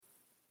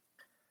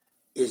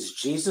Is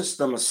Jesus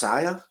the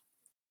Messiah?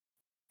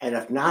 And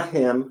if not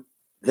him,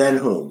 then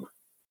whom?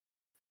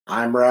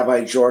 I'm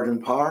Rabbi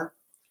Jordan Parr,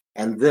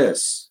 and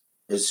this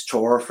is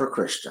Torah for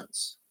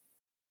Christians.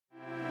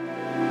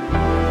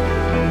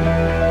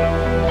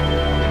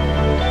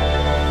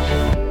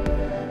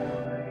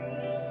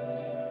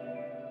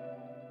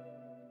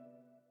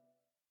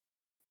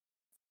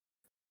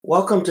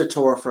 Welcome to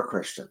Torah for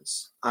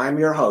Christians. I'm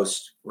your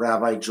host,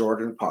 Rabbi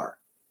Jordan Parr.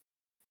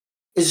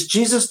 Is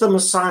Jesus the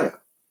Messiah?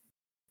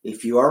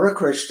 If you are a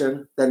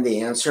Christian, then the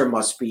answer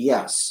must be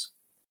yes.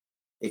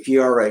 If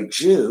you are a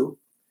Jew,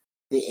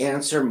 the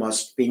answer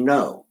must be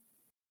no.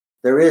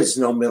 There is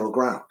no middle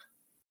ground.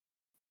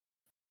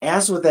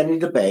 As with any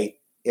debate,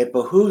 it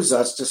behooves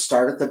us to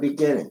start at the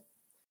beginning,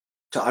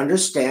 to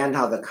understand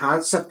how the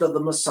concept of the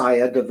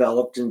Messiah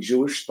developed in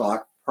Jewish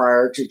thought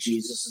prior to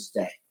Jesus'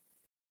 day.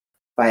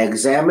 By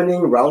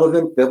examining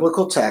relevant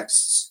biblical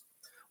texts,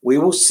 we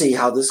will see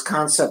how this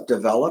concept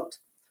developed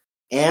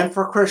and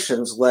for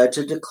Christians led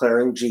to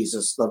declaring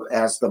Jesus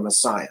as the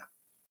Messiah.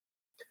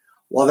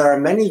 While there are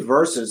many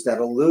verses that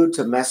allude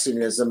to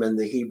messianism in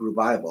the Hebrew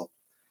Bible,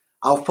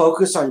 I'll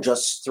focus on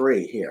just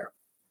three here.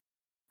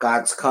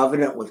 God's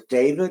covenant with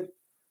David,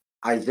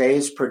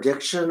 Isaiah's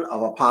prediction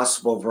of a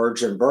possible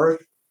virgin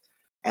birth,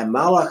 and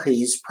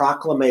Malachi's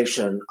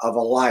proclamation of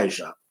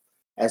Elijah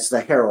as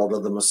the herald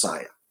of the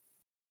Messiah.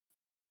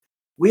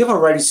 We have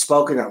already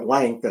spoken at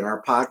length in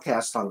our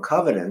podcast on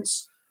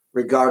covenants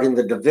regarding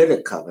the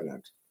Davidic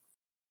covenant.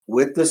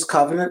 With this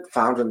covenant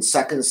found in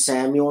 2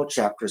 Samuel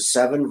chapter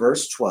 7,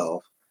 verse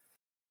 12,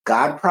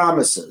 God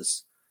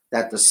promises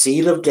that the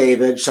seed of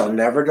David shall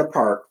never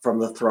depart from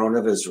the throne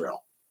of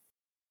Israel.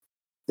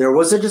 There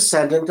was a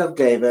descendant of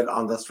David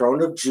on the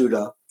throne of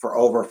Judah for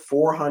over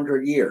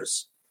 400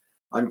 years,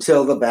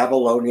 until the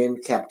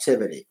Babylonian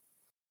captivity.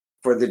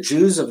 For the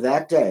Jews of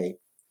that day,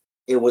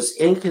 it was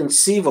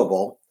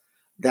inconceivable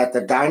that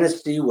the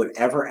dynasty would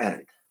ever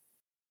end.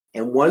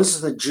 And once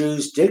the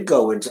Jews did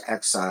go into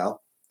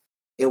exile,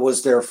 it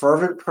was their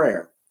fervent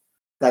prayer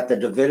that the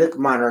Davidic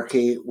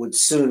monarchy would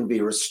soon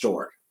be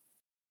restored.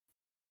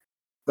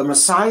 The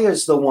Messiah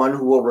is the one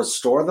who will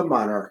restore the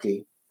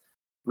monarchy,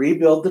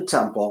 rebuild the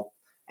temple,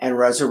 and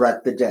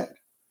resurrect the dead,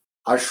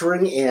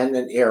 ushering in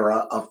an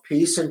era of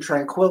peace and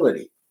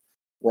tranquility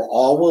where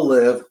all will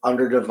live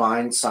under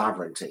divine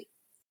sovereignty.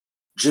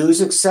 Jews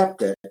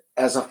accept it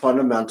as a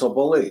fundamental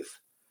belief.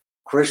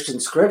 Christian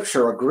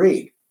scripture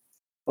agreed,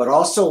 but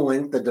also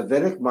linked the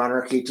Davidic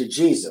monarchy to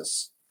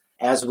Jesus,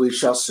 as we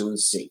shall soon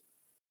see.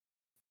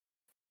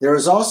 There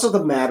is also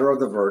the matter of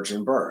the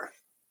virgin birth.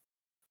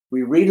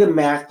 We read in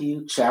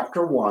Matthew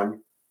chapter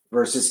 1,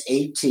 verses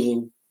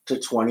 18 to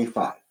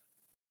 25.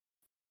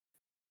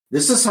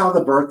 This is how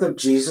the birth of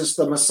Jesus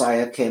the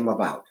Messiah came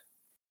about.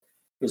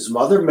 His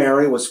mother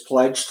Mary was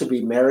pledged to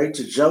be married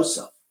to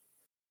Joseph,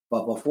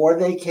 but before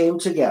they came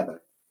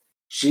together,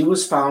 she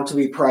was found to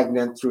be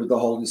pregnant through the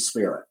Holy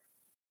Spirit.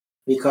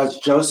 Because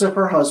Joseph,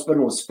 her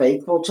husband, was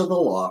faithful to the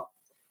law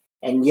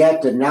and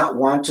yet did not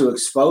want to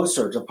expose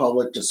her to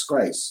public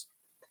disgrace,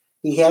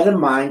 he had in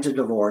mind to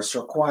divorce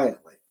her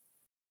quietly.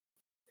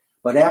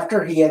 But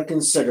after he had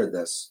considered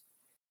this,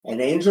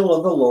 an angel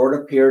of the Lord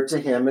appeared to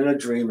him in a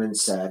dream and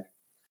said,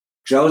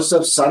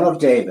 "Joseph, son of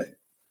David,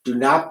 do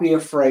not be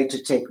afraid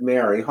to take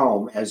Mary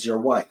home as your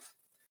wife,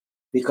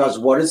 because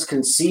what is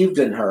conceived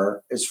in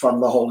her is from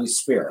the Holy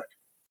Spirit.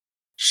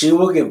 She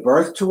will give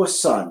birth to a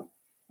son,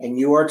 and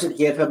you are to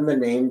give him the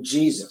name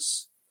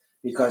Jesus,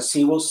 because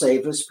he will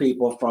save his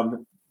people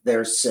from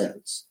their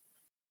sins."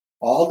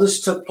 All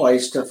this took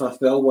place to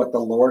fulfill what the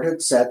Lord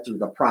had said through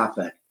the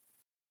prophet.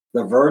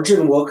 The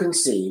virgin will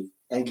conceive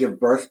and give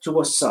birth to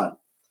a son,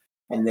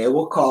 and they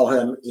will call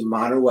him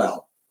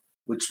Emmanuel,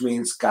 which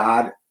means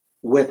God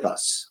with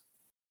us.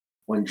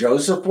 When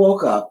Joseph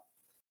woke up,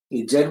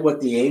 he did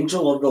what the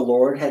angel of the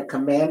Lord had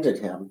commanded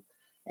him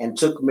and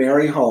took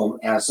Mary home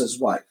as his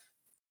wife.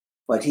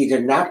 But he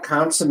did not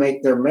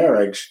consummate their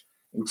marriage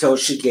until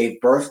she gave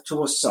birth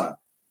to a son,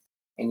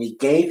 and he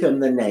gave him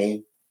the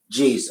name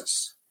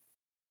Jesus.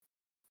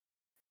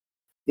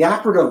 The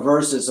operative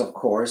verse is, of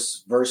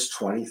course, verse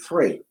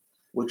 23,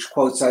 which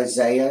quotes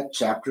Isaiah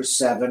chapter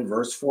 7,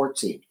 verse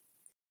 14.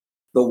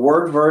 The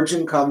word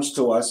virgin comes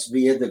to us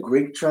via the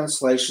Greek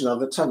translation of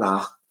the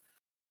Tanakh.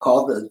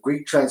 The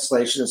Greek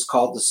translation is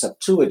called the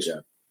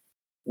Septuagint,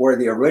 where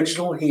the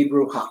original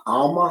Hebrew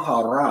Ha'alma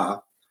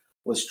Hara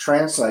was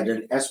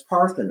translated as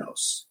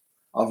Parthenos,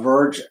 a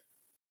virgin.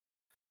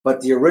 But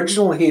the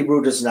original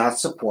Hebrew does not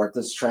support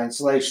this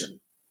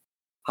translation.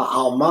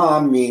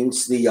 Ha'alma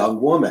means the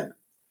young woman.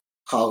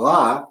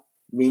 Hara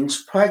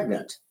means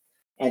pregnant,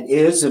 and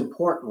is,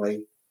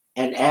 importantly,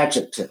 an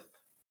adjective.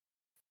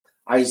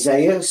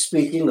 Isaiah is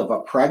speaking of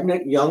a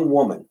pregnant young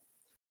woman,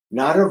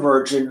 not a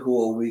virgin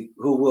who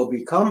will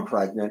become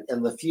pregnant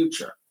in the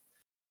future.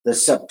 The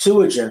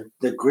Septuagint,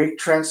 the Greek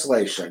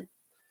translation,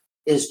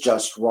 is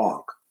just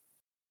wrong.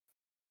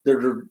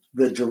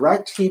 The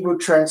direct Hebrew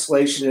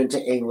translation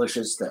into English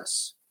is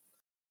this: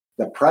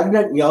 the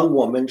pregnant young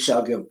woman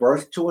shall give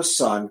birth to a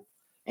son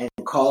and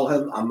call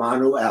him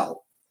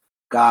Emmanuel,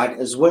 God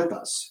is with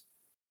us.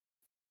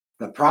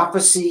 The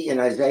prophecy in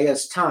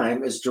Isaiah's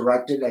time is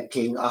directed at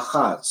King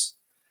Ahaz,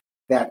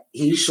 that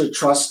he should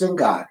trust in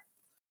God,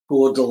 who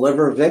will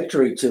deliver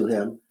victory to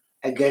him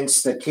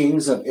against the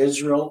kings of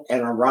Israel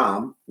and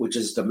Aram, which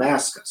is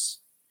Damascus.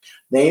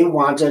 They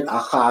wanted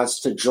Ahaz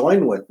to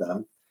join with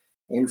them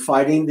in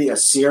fighting the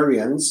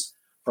Assyrians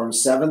from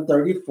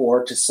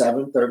 734 to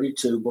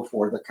 732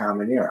 before the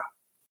Common Era.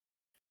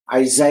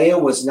 Isaiah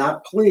was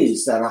not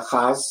pleased that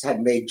Ahaz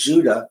had made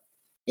Judah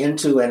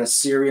into an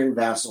Assyrian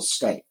vassal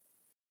state.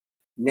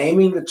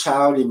 Naming the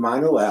child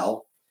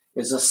Emmanuel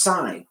is a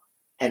sign,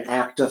 an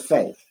act of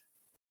faith.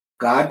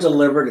 God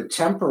delivered a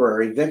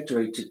temporary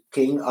victory to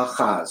King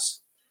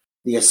Ahaz.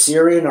 The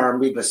Assyrian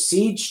army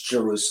besieged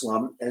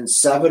Jerusalem in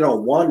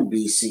 701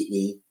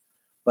 BCE,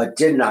 but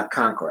did not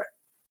conquer it.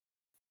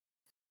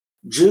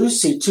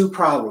 Jews see two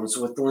problems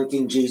with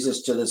linking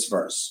Jesus to this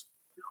verse.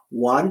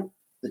 One,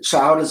 the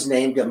child is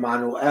named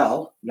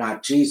Emmanuel,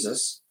 not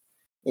Jesus.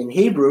 In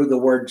Hebrew, the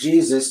word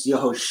Jesus,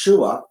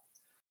 Yehoshua,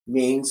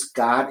 means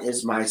God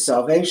is my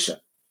salvation.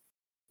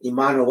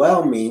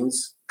 Emmanuel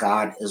means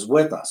God is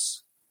with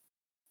us.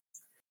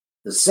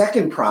 The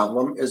second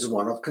problem is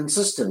one of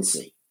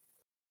consistency.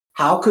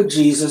 How could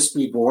Jesus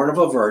be born of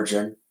a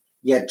virgin,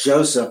 yet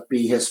Joseph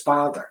be his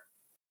father?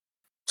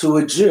 To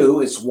a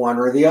Jew, it's one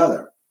or the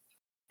other,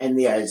 and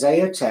the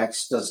Isaiah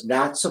text does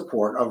not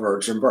support a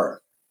virgin birth.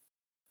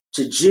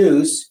 To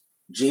Jews,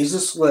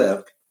 Jesus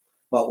lived,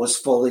 but was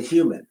fully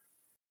human.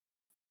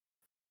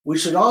 We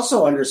should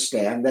also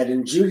understand that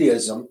in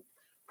Judaism,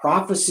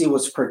 prophecy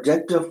was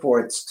predictive for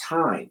its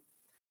time.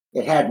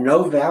 It had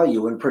no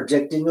value in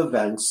predicting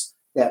events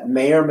that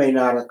may or may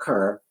not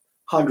occur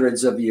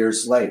hundreds of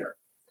years later.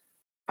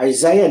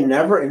 Isaiah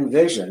never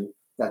envisioned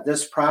that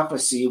this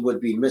prophecy would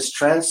be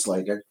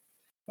mistranslated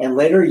and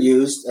later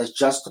used as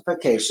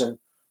justification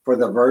for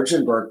the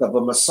virgin birth of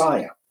a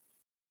Messiah,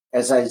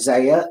 as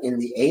Isaiah in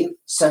the 8th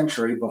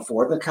century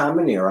before the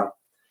Common Era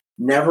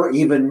never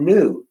even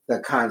knew the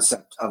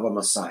concept of a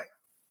Messiah.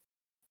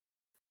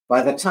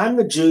 By the time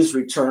the Jews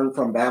returned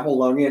from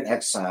Babylonian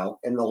exile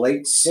in the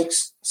late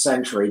 6th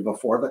century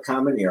before the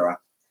Common Era,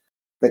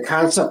 the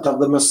concept of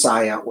the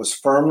Messiah was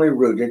firmly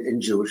rooted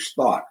in Jewish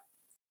thought.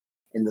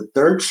 In the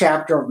 3rd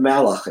chapter of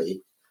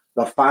Malachi,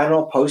 the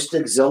final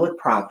post-exilic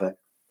prophet,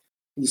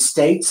 he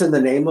states in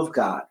the name of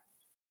God,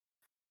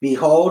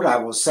 "Behold, I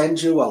will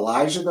send you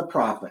Elijah the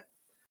prophet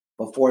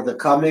before the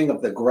coming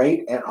of the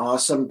great and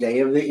awesome day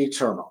of the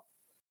Eternal.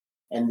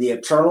 And the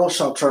Eternal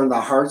shall turn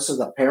the hearts of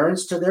the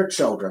parents to their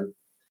children,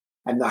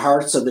 and the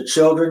hearts of the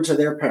children to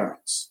their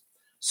parents,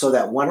 so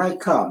that when I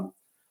come,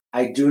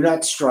 I do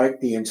not strike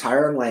the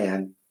entire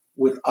land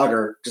with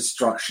utter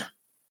destruction."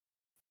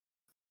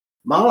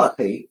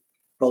 Malachi,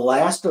 the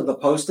last of the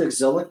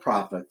post-exilic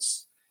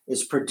prophets,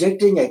 is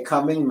predicting a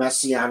coming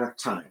messianic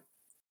time.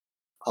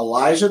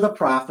 Elijah the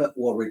prophet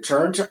will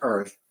return to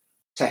earth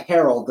to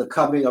herald the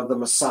coming of the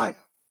Messiah.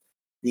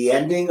 The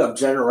ending of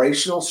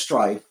generational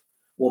strife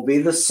will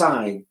be the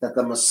sign that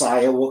the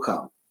Messiah will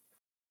come.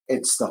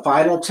 It's the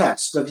final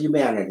test of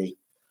humanity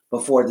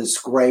before this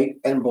great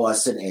and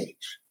blessed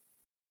age.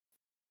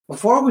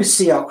 Before we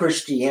see how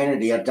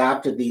Christianity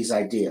adopted these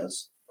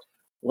ideas,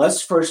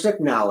 let's first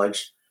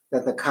acknowledge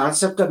that the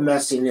concept of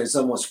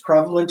messianism was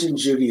prevalent in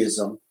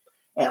Judaism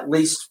at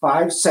least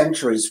 5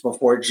 centuries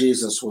before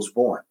Jesus was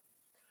born.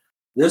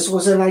 This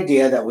was an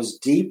idea that was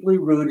deeply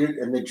rooted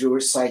in the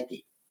Jewish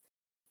psyche.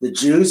 The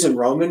Jews in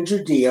Roman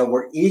Judea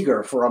were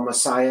eager for a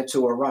Messiah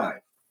to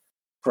arrive,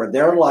 for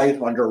their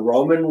life under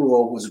Roman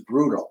rule was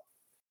brutal.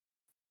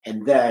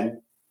 And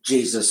then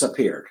Jesus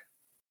appeared.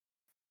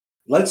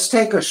 Let's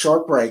take a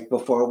short break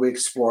before we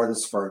explore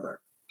this further.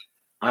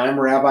 I'm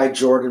Rabbi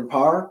Jordan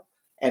Parr,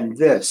 and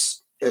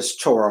this is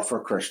Torah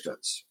for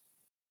Christians.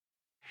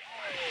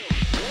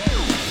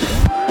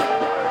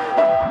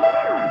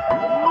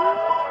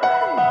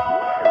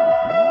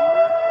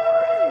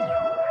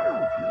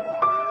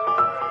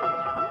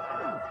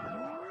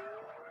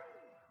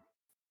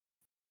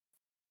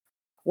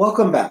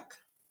 Welcome back.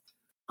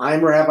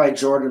 I'm Rabbi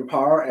Jordan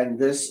Parr, and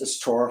this is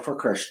Torah for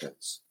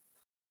Christians.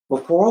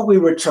 Before we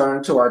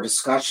return to our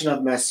discussion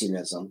of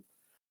messianism,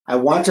 I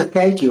want to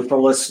thank you for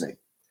listening.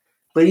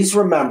 Please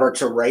remember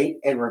to rate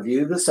and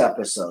review this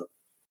episode,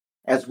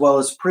 as well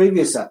as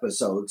previous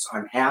episodes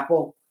on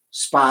Apple,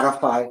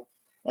 Spotify,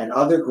 and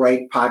other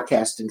great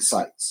podcasting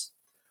sites.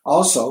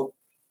 Also,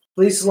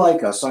 please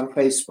like us on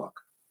Facebook.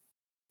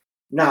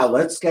 Now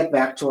let's get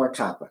back to our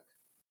topic.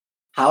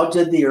 How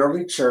did the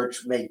early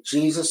church make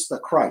Jesus the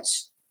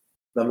Christ,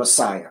 the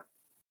Messiah?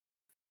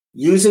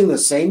 Using the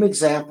same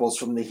examples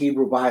from the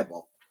Hebrew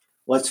Bible,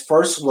 let's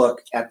first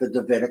look at the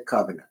Davidic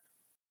covenant.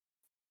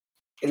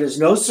 It is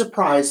no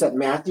surprise that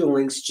Matthew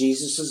links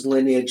Jesus'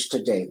 lineage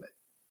to David.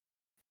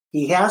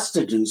 He has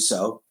to do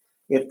so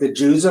if the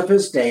Jews of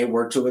his day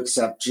were to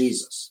accept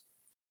Jesus.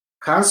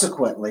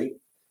 Consequently,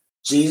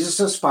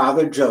 Jesus'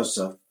 father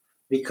Joseph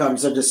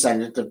becomes a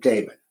descendant of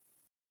David.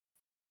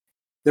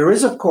 There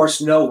is, of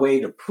course, no way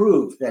to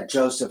prove that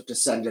Joseph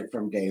descended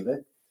from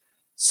David,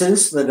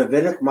 since the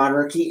Davidic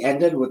monarchy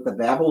ended with the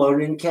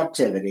Babylonian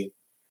captivity,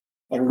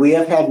 and we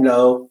have had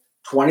no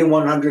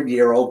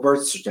 2,100-year-old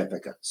birth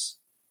certificates.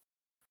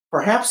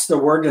 Perhaps there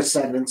were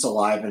descendants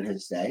alive in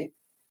his day,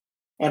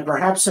 and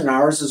perhaps in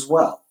ours as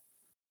well,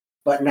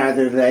 but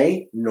neither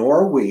they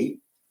nor we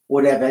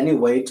would have any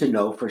way to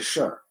know for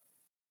sure.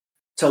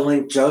 To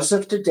link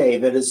Joseph to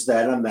David is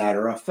then a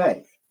matter of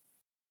faith,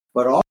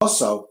 but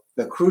also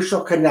the crucial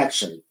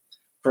connection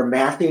for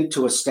Matthew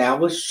to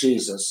establish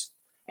Jesus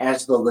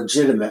as the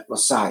legitimate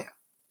Messiah.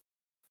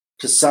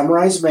 To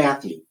summarize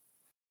Matthew,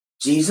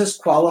 Jesus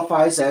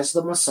qualifies as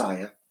the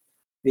Messiah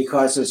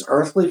because his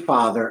earthly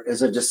father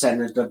is a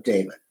descendant of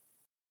David.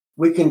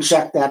 We can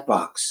check that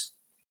box.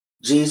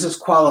 Jesus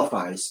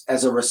qualifies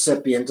as a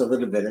recipient of the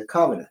Davidic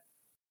covenant.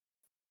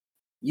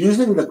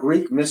 Using the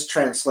Greek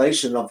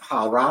mistranslation of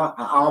Hara,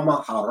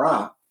 Alma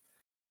Hara,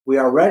 we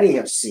already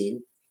have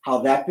seen how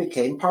that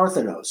became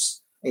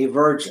Parthenos, a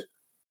virgin.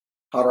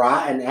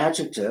 Hara, an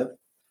adjective,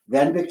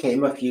 then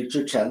became a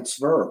future tense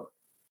verb.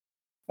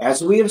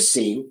 As we have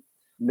seen,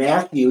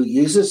 Matthew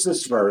uses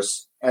this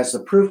verse as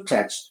the proof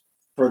text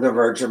for the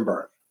virgin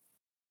birth.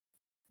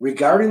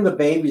 Regarding the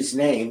baby's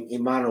name,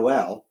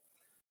 Emmanuel,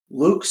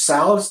 Luke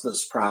solves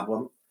this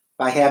problem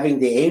by having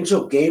the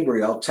angel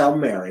Gabriel tell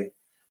Mary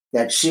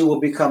that she will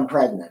become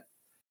pregnant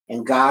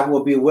and God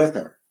will be with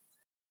her.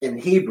 In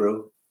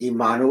Hebrew,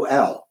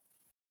 Emmanuel.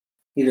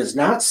 He does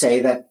not say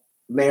that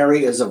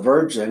Mary is a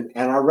virgin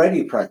and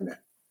already pregnant.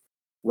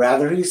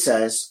 Rather, he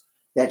says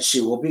that she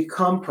will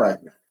become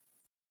pregnant.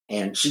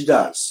 And she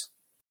does.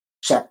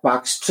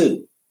 Checkbox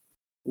 2.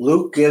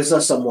 Luke gives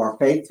us a more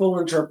faithful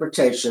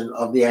interpretation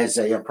of the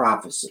Isaiah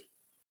prophecy.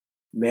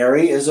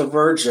 Mary is a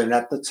virgin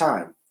at the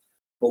time,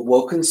 but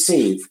will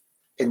conceive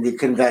in the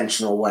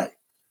conventional way.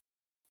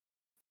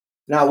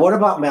 Now, what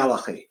about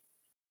Malachi?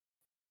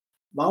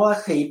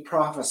 Malachi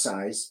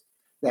prophesies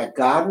that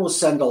God will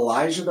send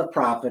Elijah the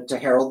prophet to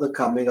herald the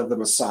coming of the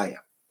Messiah.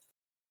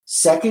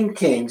 2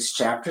 Kings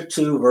chapter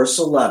 2, verse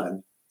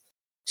 11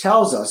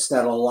 tells us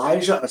that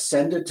Elijah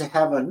ascended to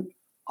heaven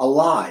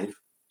alive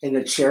in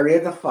a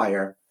chariot of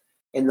fire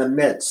in the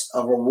midst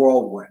of a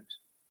whirlwind.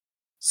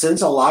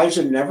 Since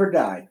Elijah never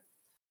died,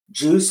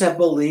 Jews have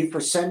believed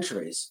for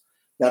centuries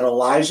that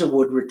Elijah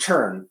would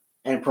return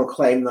and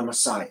proclaim the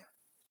Messiah.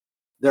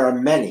 There are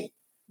many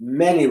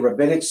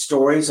rabbinic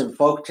stories and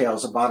folk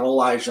tales about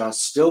Elijah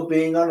still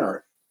being on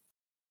earth,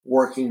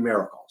 working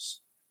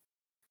miracles.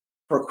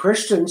 For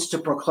Christians to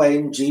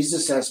proclaim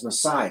Jesus as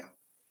Messiah,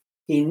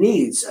 he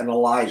needs an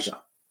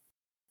Elijah.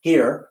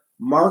 Here,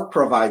 Mark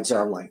provides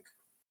our link.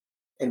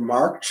 In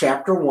Mark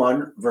chapter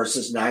 1,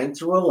 verses 9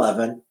 through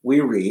 11,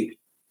 we read,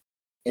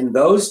 "In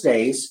those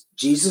days,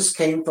 Jesus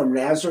came from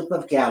Nazareth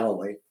of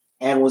Galilee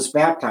and was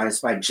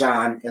baptized by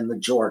John in the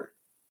Jordan.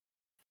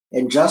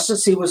 And just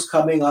as he was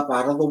coming up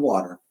out of the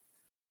water,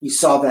 he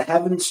saw the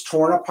heavens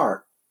torn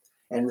apart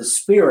and the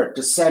Spirit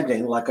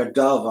descending like a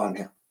dove on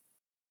him.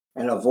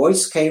 And a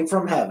voice came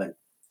from heaven,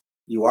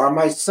 'You are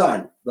my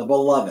Son, the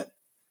Beloved.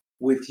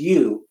 With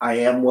you I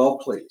am well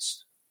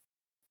pleased.'"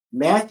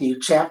 Matthew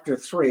chapter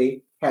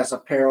 3 has a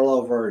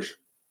parallel version.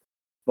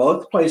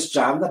 Both place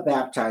John the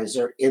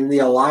Baptizer in the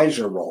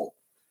Elijah role,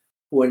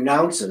 who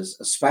announces,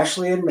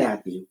 especially in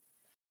Matthew,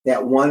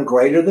 that one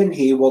greater than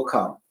he will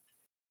come.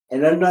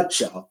 In a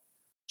nutshell,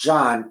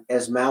 John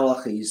as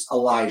Malachi's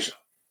Elijah.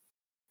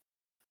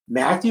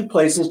 Matthew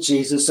places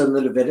Jesus in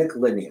the Davidic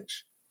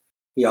lineage.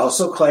 He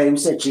also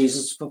claims that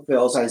Jesus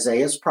fulfills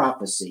Isaiah's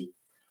prophecy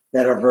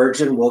that a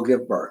virgin will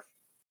give birth.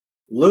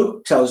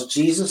 Luke tells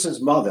Jesus'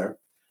 mother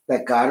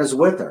that God is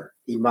with her,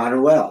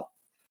 Emmanuel,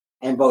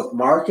 and both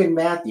Mark and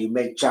Matthew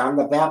make John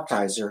the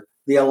Baptizer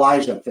the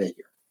Elijah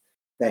figure,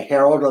 the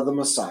herald of the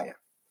Messiah.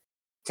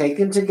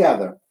 Taken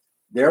together,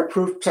 their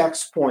proof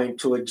texts point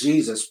to a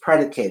Jesus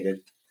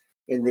predicated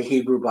in the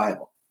Hebrew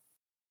Bible.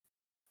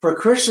 For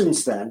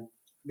Christians, then,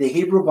 the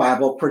Hebrew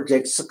Bible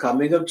predicts the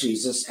coming of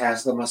Jesus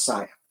as the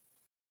Messiah.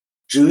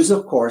 Jews,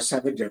 of course,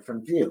 have a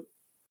different view.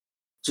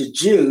 To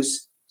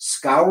Jews,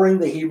 scouring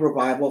the Hebrew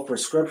Bible for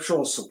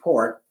scriptural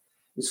support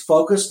is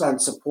focused on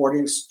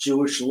supporting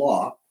Jewish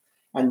law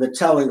and the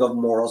telling of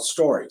moral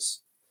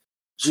stories.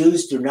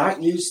 Jews do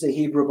not use the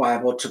Hebrew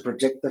Bible to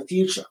predict the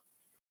future.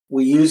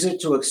 We use it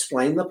to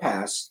explain the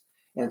past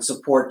and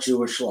support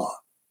Jewish law.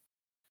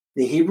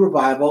 The Hebrew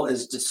Bible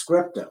is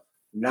descriptive,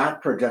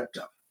 not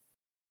predictive.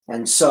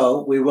 And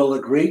so we will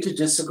agree to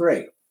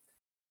disagree.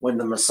 When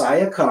the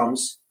Messiah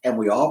comes, and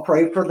we all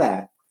pray for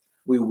that,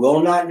 we will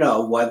not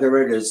know whether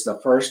it is the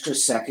first or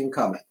second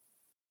coming.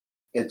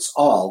 It's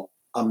all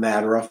a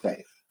matter of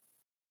faith.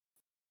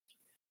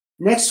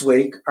 Next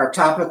week, our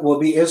topic will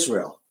be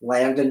Israel,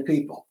 land and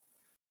people.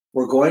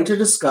 We're going to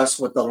discuss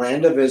what the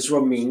land of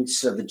Israel means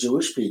to the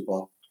Jewish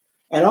people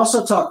and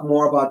also talk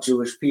more about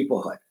Jewish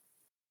peoplehood.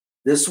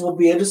 This will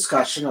be a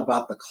discussion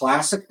about the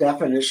classic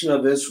definition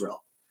of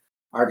Israel.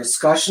 Our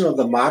discussion of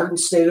the modern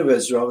state of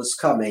Israel is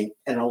coming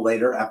in a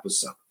later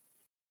episode.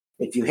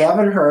 If you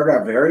haven't heard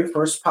our very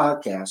first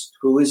podcast,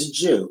 Who is a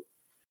Jew?,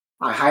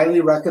 I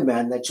highly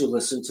recommend that you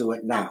listen to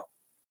it now.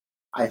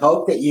 I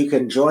hope that you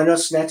can join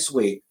us next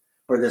week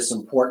for this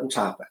important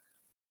topic.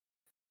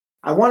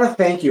 I want to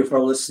thank you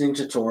for listening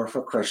to Torah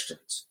for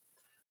Christians.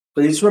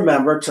 Please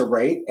remember to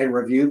rate and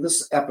review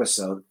this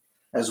episode,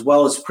 as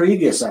well as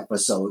previous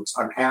episodes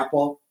on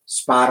Apple,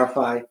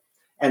 Spotify,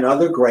 and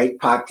other great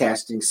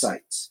podcasting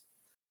sites.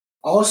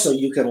 Also,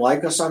 you can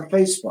like us on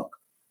Facebook,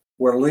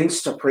 where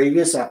links to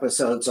previous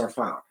episodes are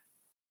found.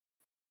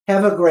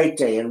 Have a great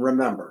day, and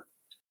remember,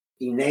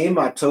 Inei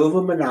ma tov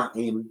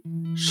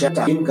u'mena'im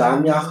she'ta'im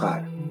gam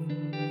yachad.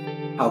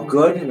 How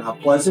good and how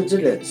pleasant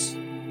it is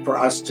for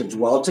us to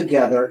dwell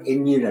together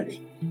in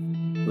unity.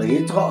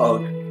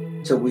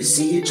 Le'yitra'ot, till we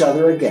see each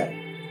other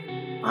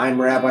again.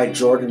 I'm Rabbi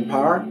Jordan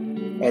Parr,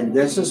 and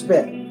this has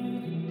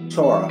been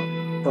Torah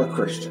for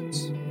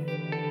Christians.